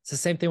it's the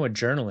same thing with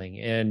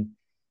journaling and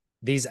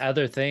these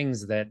other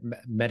things that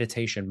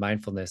meditation,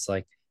 mindfulness,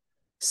 like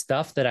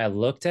stuff that I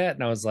looked at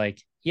and I was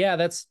like, yeah,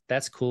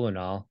 that's cool and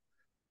all,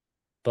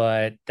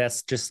 but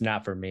that's just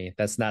not for me.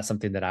 That's not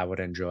something that I would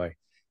enjoy.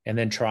 And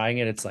then trying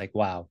it, it's like,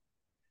 wow,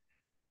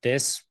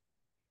 this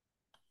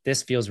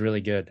this feels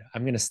really good.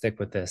 I'm gonna stick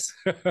with this.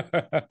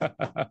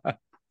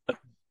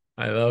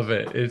 I love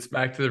it. It's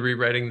back to the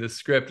rewriting the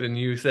script. And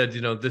you said,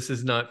 this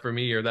is not for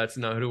me or that's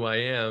not who I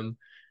am.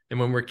 And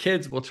when we're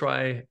kids, we'll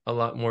try a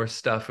lot more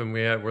stuff and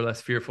we're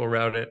less fearful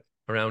around it.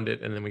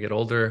 And then we get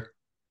older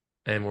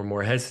and we're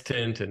more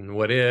hesitant and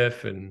what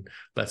if and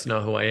that's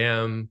not who I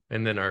am.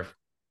 And then our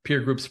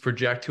peer groups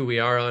project who we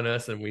are on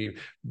us and we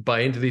buy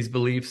into these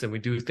beliefs and we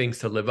do things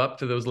to live up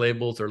to those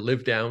labels or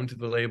live down to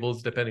the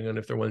labels, depending on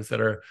if they're ones that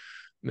are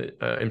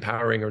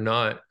empowering or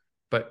not.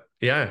 But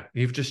yeah,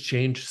 you've just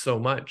changed so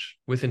much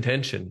with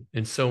intention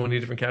in so many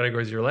different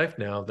categories of your life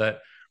now that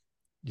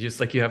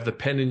just like you have the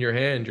pen in your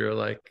hand, you're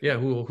like, yeah,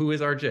 who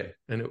is RJ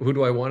and who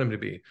do I want him to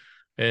be?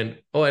 And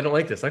oh, I don't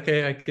like this.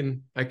 Okay,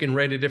 I can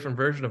write a different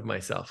version of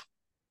myself.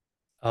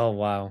 Oh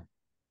wow.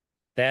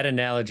 That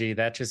analogy,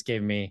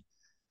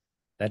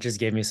 that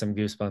just gave me some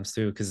goosebumps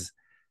too. Cause,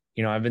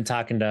 I've been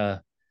talking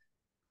to,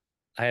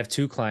 I have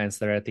two clients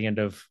that are at the end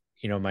of,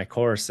 my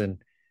course,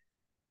 and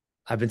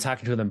I've been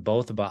talking to them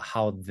both about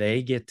how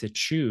they get to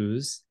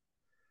choose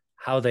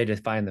how they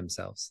define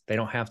themselves. They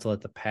don't have to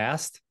let the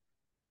past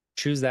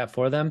choose that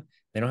for them.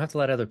 They don't have to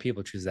let other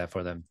people choose that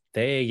for them.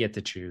 They get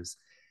to choose.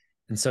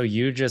 And so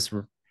you just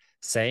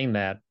saying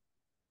that,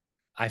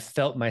 I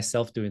felt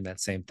myself doing that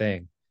same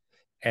thing.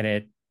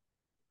 And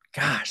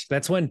gosh,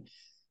 that's when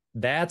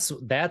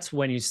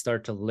you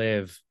start to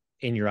live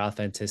in your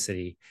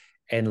authenticity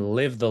and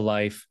live the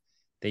life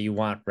that you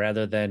want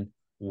rather than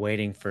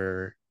waiting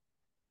for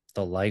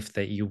the life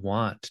that you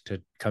want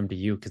to come to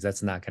you, because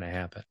that's not going to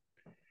happen.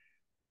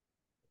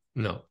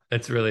 No,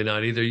 it's really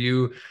not. Either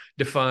you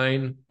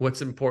define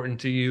what's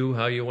important to you,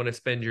 how you want to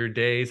spend your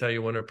days, how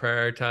you want to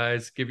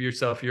prioritize, give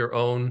yourself your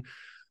own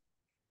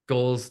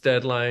goals,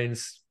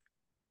 deadlines,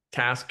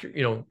 task,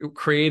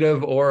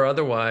 creative or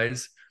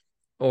otherwise,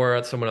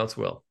 or someone else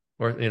will.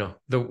 Or,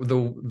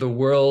 the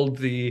world,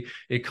 the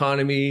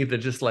economy, the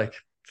just like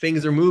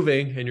things are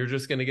moving and you're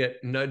just going to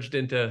get nudged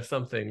into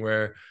something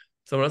where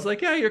someone else is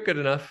like, yeah, you're good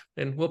enough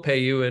and we'll pay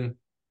you and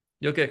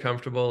you'll get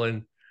comfortable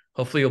and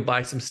hopefully you'll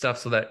buy some stuff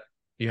so that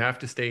you have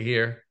to stay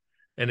here.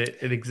 And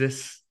it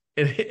exists.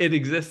 It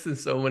exists in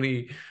so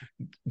many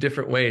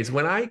different ways.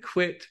 When I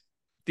quit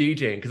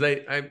DJing,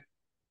 because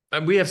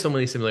we have so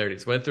many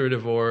similarities. Went through a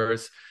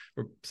divorce.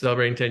 We're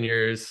celebrating 10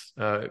 years.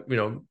 I've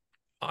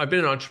been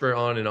an entrepreneur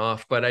on and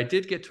off, but I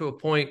did get to a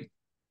point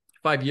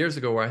 5 years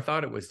ago where I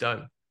thought it was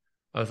done.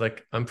 I was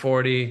like, I'm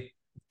 40,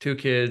 two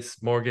kids,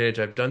 mortgage.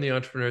 I've done the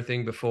entrepreneur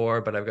thing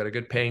before, but I've got a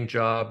good paying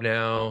job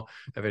now.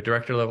 I have a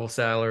director level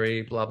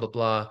salary, blah, blah,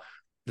 blah.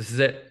 This is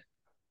it.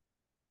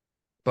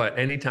 But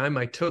anytime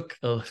I took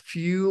a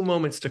few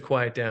moments to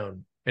quiet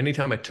down,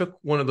 anytime I took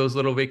one of those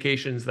little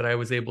vacations that I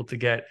was able to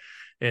get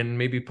and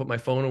maybe put my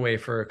phone away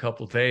for a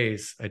couple of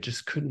days, I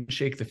just couldn't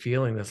shake the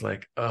feeling that's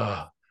like,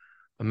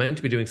 I'm meant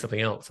to be doing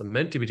something else. I'm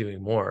meant to be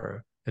doing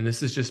more. And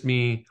this is just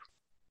me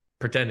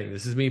pretending.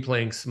 This is me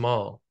playing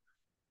small.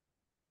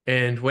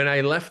 And when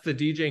I left the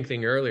DJing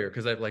thing earlier,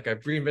 because I've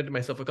reinvented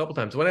myself a couple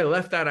times. When I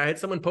left that, I had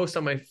someone post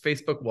on my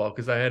Facebook wall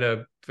because I had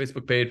a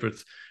Facebook page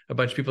with a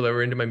bunch of people that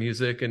were into my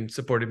music and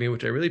supported me,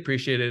 which I really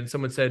appreciated. And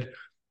someone said,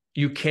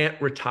 "You can't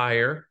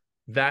retire.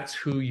 That's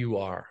who you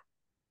are."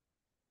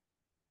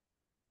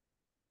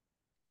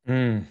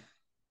 Mm.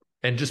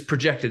 And just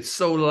projected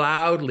so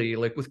loudly,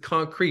 like with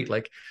concrete,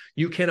 like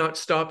you cannot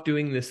stop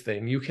doing this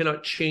thing. You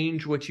cannot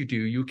change what you do.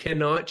 You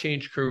cannot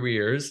change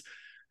careers.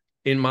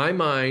 In my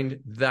mind,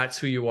 that's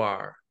who you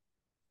are.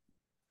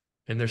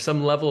 And there's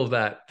some level of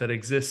that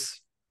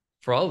exists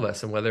for all of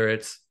us. And whether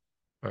it's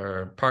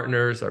our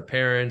partners, our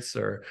parents,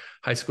 or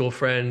high school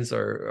friends,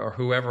 or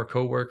whoever,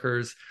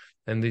 coworkers,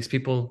 and these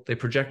people, they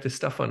project this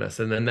stuff on us.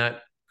 And then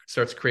that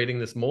starts creating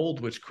this mold,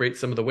 which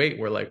creates some of the weight.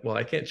 We're like, well,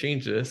 I can't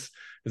change this.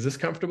 Is this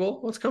comfortable?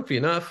 Well, it's comfy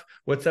enough.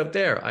 What's out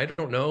there? I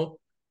don't know.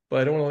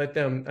 But I don't want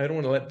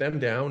to let them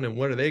down. And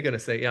what are they going to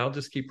say? Yeah, I'll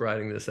just keep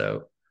riding this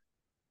out.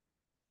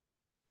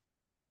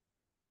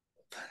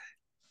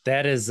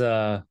 That is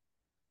God,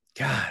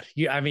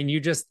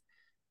 you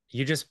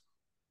just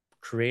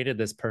created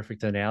this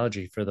perfect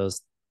analogy for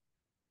those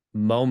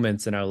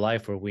moments in our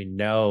life where we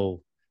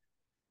know,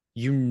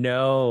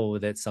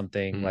 that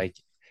something like,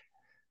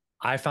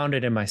 I found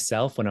it in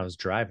myself when I was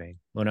driving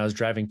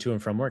to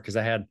and from work, because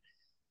I had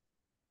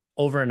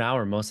over an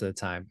hour most of the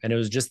time. And it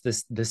was just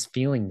this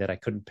feeling that I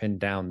couldn't pin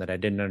down, that I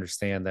didn't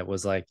understand, that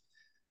was like,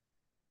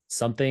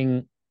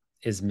 something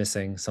is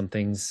missing,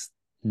 something's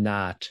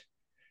not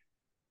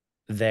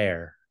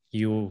there.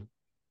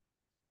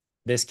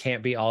 This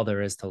can't be all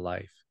there is to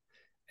life.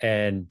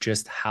 And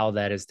just how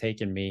that has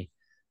taken me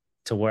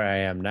to where I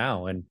am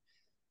now. And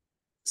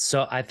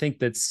so I think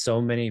that so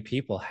many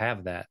people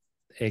have that,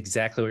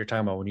 exactly what you're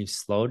talking about. When you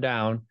slow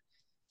down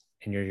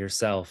and you're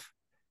yourself,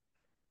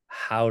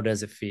 how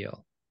does it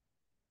feel?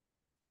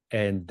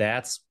 And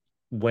that's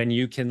when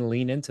you can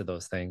lean into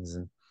those things.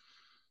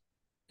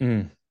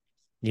 And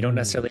you don't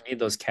necessarily need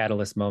those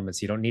catalyst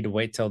moments. You don't need to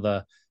wait till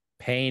the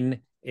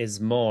pain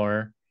is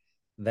more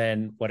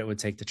than what it would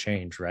take to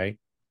change, right?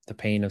 The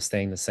pain of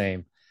staying the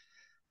same.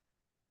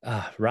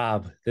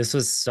 Rob, this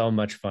was so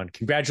much fun.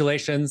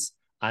 Congratulations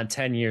on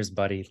 10 years,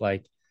 buddy.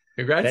 Like,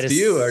 that Congrats to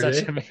you, is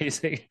such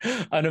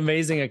RJ. an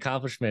amazing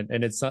accomplishment,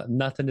 and it's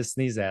nothing to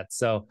sneeze at.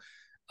 So,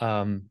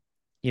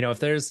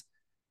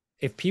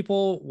 if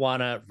people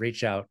want to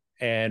reach out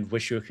and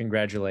wish you a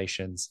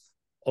congratulations,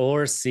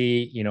 or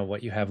see,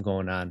 what you have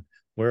going on,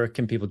 where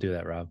can people do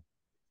that, Rob?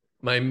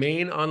 My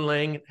main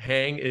online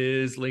hang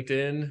is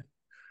LinkedIn.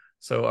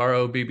 So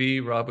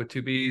ROBB, Rob with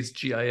two B's,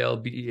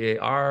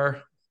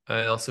 GILBEAR.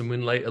 I also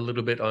moonlight a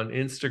little bit on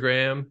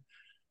Instagram.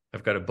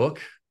 I've got a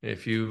book.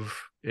 If you've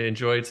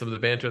enjoyed some of the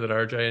banter that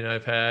RJ and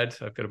I've had,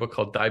 I've got a book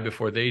called Die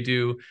Before They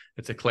Do.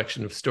 It's a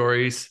collection of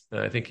stories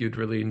I think you'd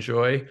really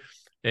enjoy.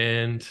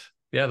 And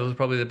yeah, those are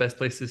probably the best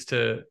places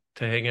to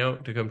hang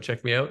out, to come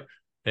check me out.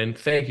 And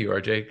thank you,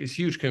 RJ. It's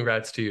huge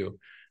congrats to you.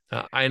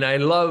 And I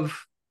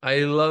love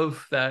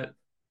that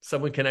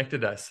someone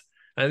connected us.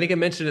 I think I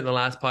mentioned it in the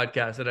last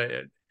podcast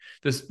that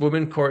this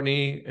woman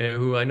Courtney,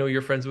 who I know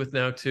you're friends with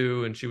now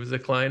too, and she was a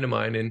client of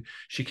mine, and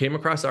she came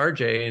across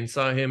RJ and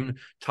saw him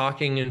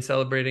talking and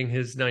celebrating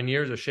his 9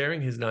 years or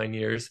sharing his 9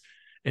 years,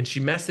 and she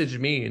messaged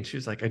me and she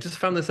was like, "I just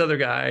found this other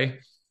guy.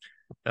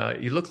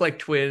 You look like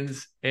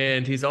twins,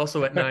 and he's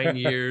also at 9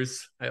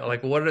 years.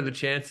 Like, what are the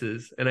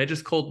chances?" And I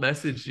just cold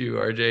messaged you,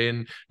 RJ,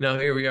 and now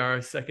here we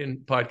are,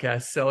 second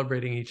podcast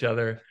celebrating each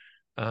other.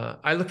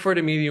 I look forward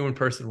to meeting you in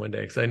person one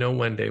day because I know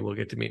one day we'll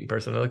get to meet in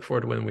person. I look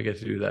forward to when we get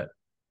to do that.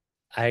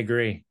 I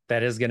agree.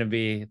 That's gonna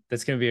be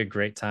a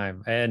great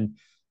time. And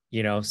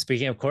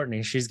speaking of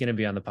Courtney, she's gonna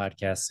be on the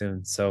podcast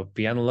soon. So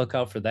be on the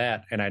lookout for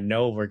that. And I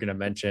know we're gonna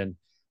mention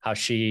how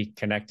she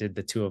connected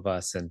the two of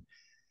us. And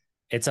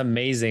it's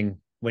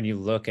amazing when you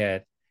look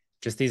at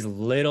just these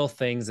little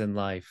things in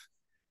life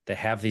that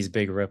have these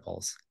big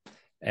ripples.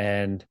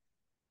 And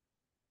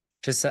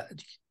just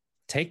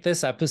take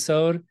this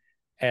episode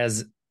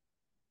as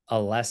a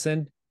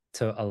lesson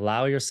to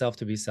allow yourself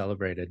to be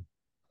celebrated.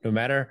 No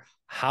matter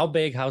how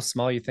big, how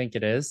small you think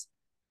it is,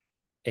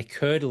 it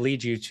could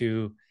lead you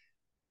to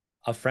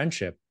a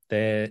friendship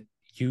that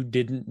you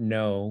didn't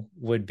know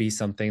would be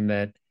something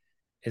that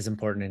is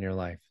important in your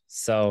life.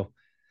 So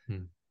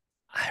Hmm.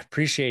 I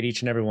appreciate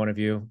each and every one of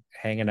you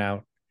hanging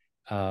out.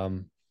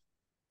 Um,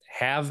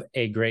 have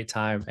a great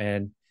time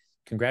and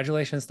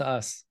congratulations to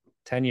us.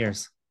 10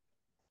 years.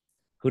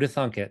 Who'd have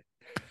thunk it?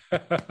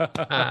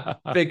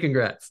 Big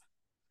congrats.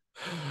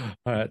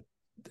 All right.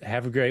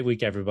 Have a great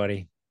week,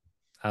 everybody.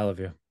 I love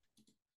you.